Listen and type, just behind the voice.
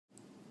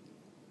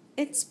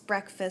It's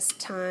breakfast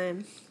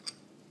time.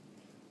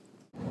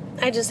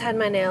 I just had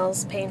my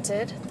nails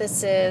painted.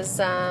 This is,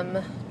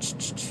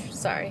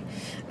 sorry.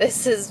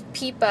 This is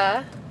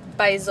Pipa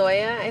by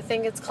Zoya. I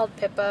think it's called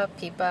Pipa.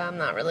 I'm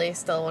not really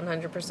still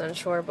 100%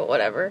 sure, but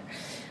whatever.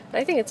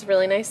 But I think it's a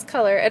really nice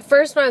color. At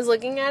first when I was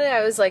looking at it,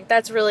 I was like,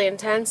 that's really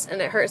intense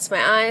and it hurts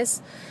my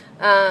eyes.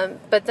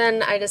 But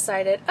then I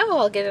decided, oh,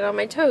 I'll get it on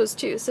my toes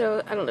too.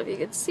 So I don't know if you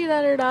could see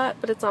that or not,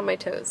 but it's on my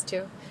toes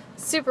too.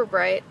 Super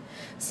bright.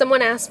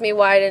 Someone asked me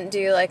why I didn't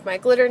do like my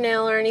glitter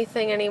nail or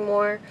anything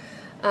anymore.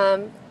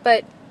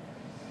 But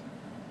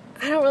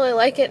I don't really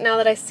like it now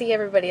that I see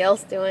everybody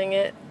else doing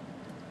it.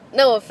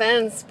 No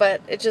offense,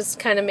 but it just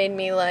kind of made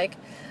me like,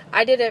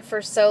 I did it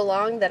for so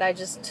long that I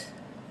just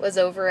was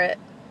over it.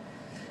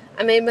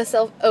 I made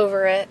myself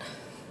over it.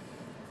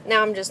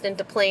 Now I'm just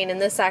into plain,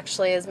 and this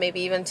actually is maybe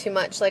even too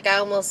much. Like, I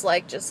almost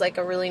like just like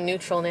a really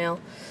neutral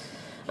nail.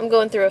 I'm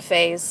going through a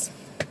phase.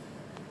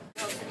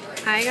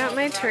 I got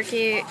my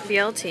turkey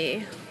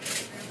BLT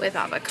with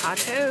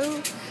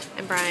avocado,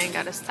 and Brian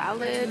got a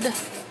salad.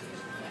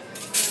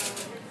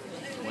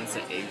 What's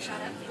the Asian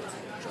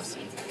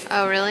dressing?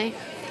 Oh, really?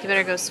 You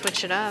better go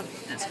switch it up.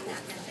 That's cool.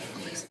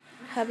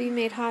 Hubby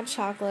made hot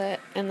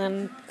chocolate and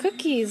then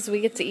cookies we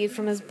get to eat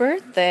from his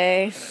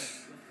birthday.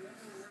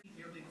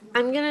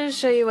 I'm going to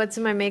show you what's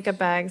in my makeup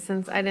bag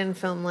since I didn't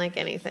film like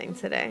anything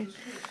today.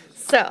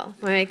 So,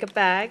 my makeup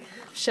bag,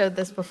 showed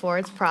this before,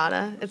 it's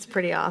Prada. It's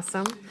pretty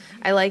awesome.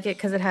 I like it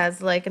because it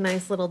has like a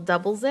nice little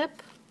double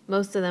zip.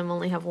 Most of them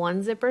only have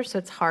one zipper, so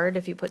it's hard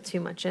if you put too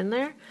much in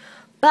there.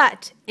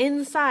 But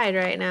inside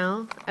right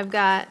now, I've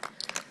got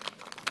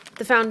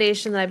the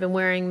foundation that I've been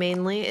wearing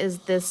mainly is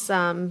this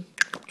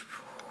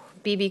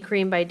BB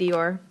cream by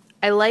Dior.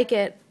 I like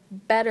it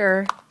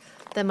better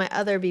than my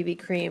other BB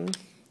cream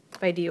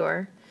by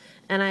Dior.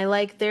 And I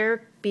like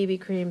their BB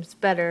creams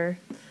better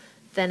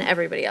than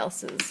everybody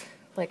else's.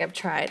 Like, I've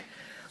tried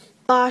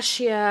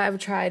Boscia, I've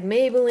tried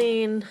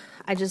Maybelline.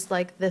 I just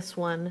like this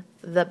one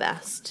the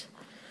best.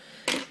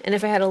 And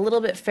if I had a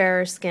little bit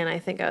fairer skin, I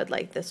think I would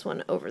like this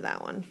one over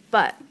that one.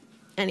 But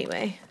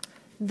anyway,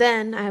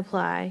 then I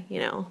apply, you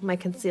know, my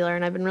concealer.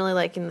 And I've been really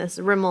liking this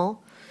Rimmel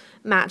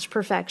Match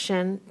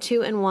Perfection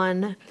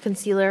 2-in-1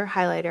 concealer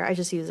highlighter. I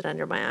just use it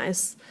under my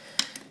eyes.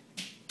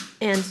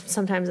 And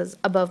sometimes it's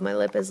above my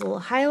lip as a little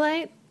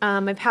highlight.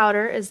 My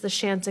powder is the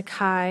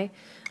Chantecaille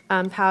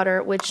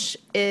powder, which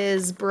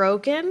is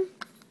broken.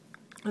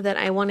 That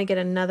I want to get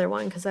another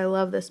one because I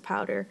love this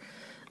powder.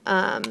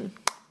 But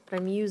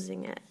I'm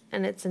using it.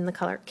 And it's in the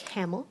color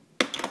Camel.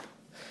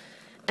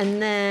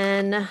 And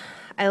then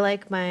I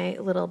like my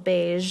little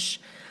beige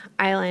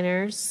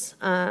eyeliners.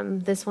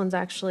 This one's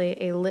actually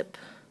a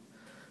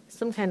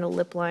some kind of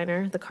lip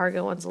liner. The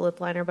Cargo one's a lip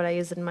liner, but I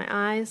use it in my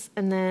eyes.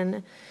 And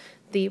then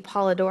the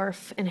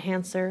Polidorf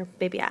Enhancer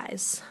Baby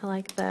Eyes. I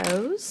like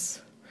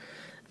those.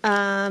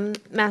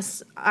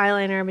 Mass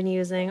eyeliner I've been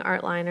using,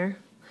 Art Liner.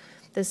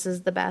 This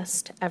is the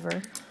best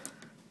ever.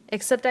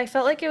 Except I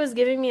felt like it was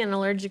giving me an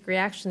allergic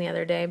reaction the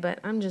other day, but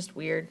I'm just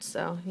weird,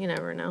 so you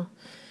never know.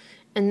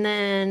 And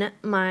then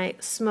my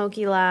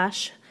Smoky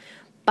Lash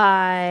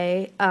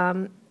by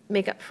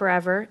Makeup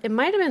Forever. It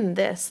might have been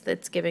this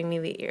that's giving me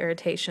the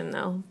irritation,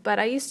 though. But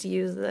I used to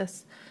use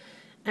this,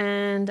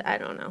 and I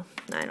don't know.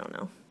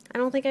 I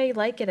don't think I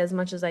like it as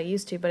much as I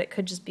used to, but it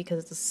could just be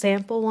because it's a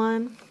sample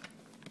one.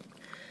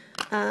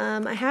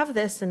 I have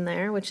this in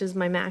there, which is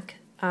my MAC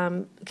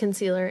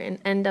concealer in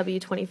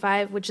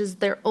NW25, which is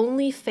their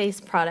only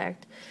face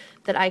product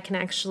that I can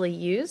actually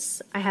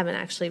use. I haven't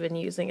actually been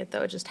using it,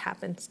 though. It just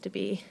happens to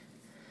be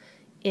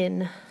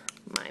in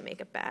my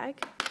makeup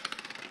bag.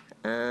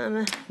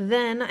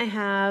 Then I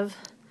have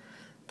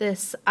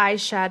this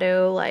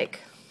eyeshadow,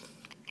 like,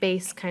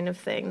 base kind of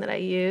thing that I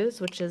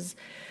use, which is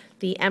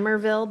the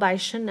Emerville by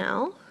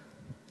Chanel.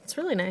 It's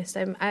really nice.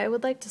 I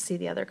would like to see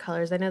the other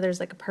colors. I know there's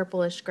like a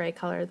purplish gray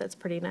color that's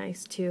pretty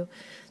nice too.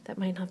 That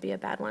might not be a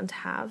bad one to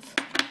have.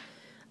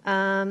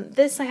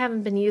 This I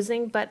haven't been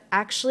using, but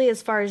actually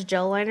as far as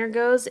gel liner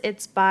goes,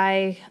 it's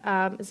by,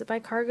 is it by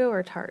Cargo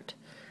or Tarte?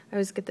 I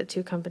always get the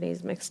two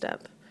companies mixed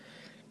up.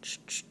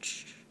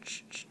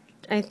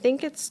 I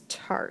think it's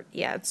Tarte.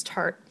 Yeah, it's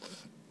Tarte,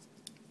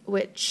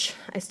 which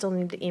I still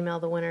need to email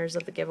the winners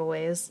of the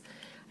giveaways.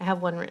 I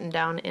have one written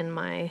down in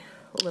my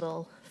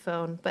little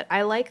phone, but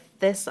I like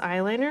this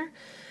eyeliner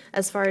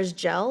as far as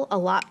gel a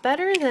lot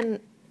better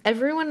than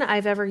everyone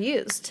I've ever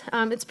used.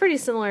 It's pretty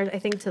similar, I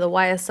think, to the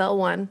YSL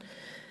one,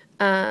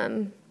 but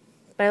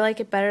I like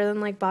it better than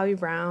like Bobbi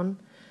Brown.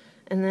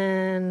 And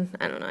then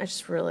I don't know, I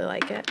just really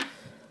like it.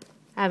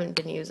 I haven't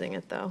been using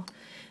it though.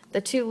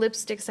 The two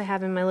lipsticks I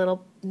have in my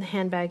little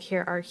handbag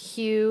here are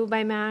Hue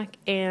by MAC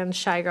and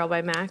Shy Girl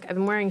by MAC. I've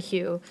been wearing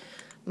Hue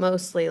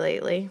mostly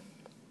lately,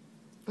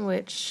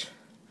 which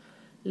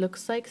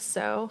looks like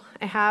so.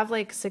 I have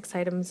like 6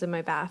 items in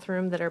my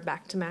bathroom that are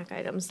back to MAC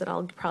items that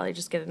I'll probably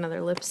just get another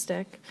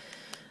lipstick.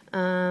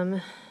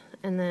 And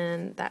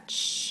then that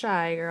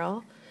Shy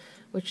Girl,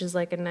 which is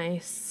like a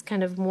nice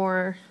kind of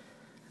more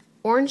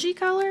orangey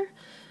color.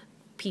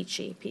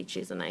 Peachy.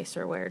 Peachy is a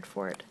nicer word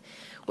for it.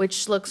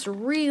 which looks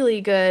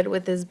really good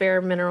with this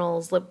Bare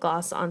Minerals lip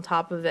gloss on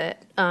top of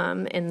it,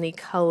 in the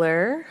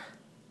color,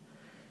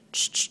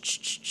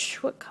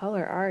 what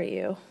color are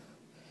you?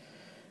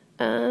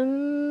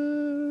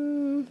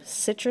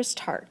 Citrus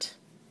Tart.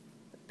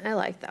 I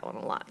like that one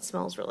a lot. It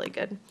smells really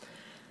good.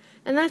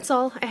 And that's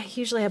all. I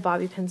usually have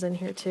bobby pins in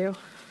here too,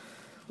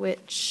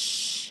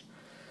 which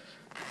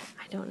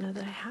I don't know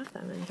that I have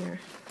them in here.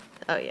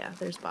 Oh yeah,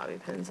 there's bobby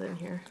pins in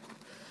here.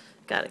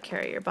 Gotta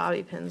carry your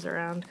bobby pins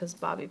around because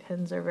bobby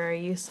pins are very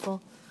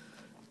useful.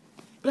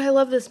 But I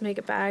love this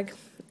makeup bag,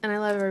 and I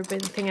love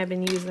everything I've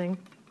been using.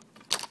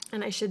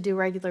 And I should do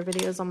regular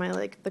videos on my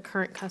the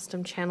current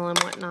custom channel and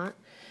whatnot.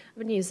 I've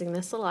been using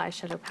this little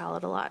eyeshadow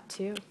palette a lot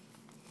too,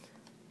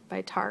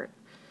 by Tarte,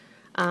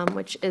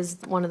 which is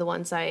one of the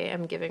ones I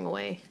am giving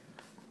away.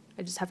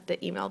 I just have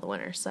to email the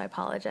winner, so I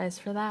apologize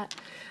for that.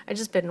 I've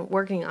just been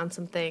working on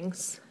some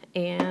things,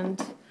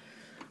 and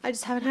I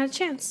just haven't had a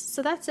chance.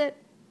 So that's it.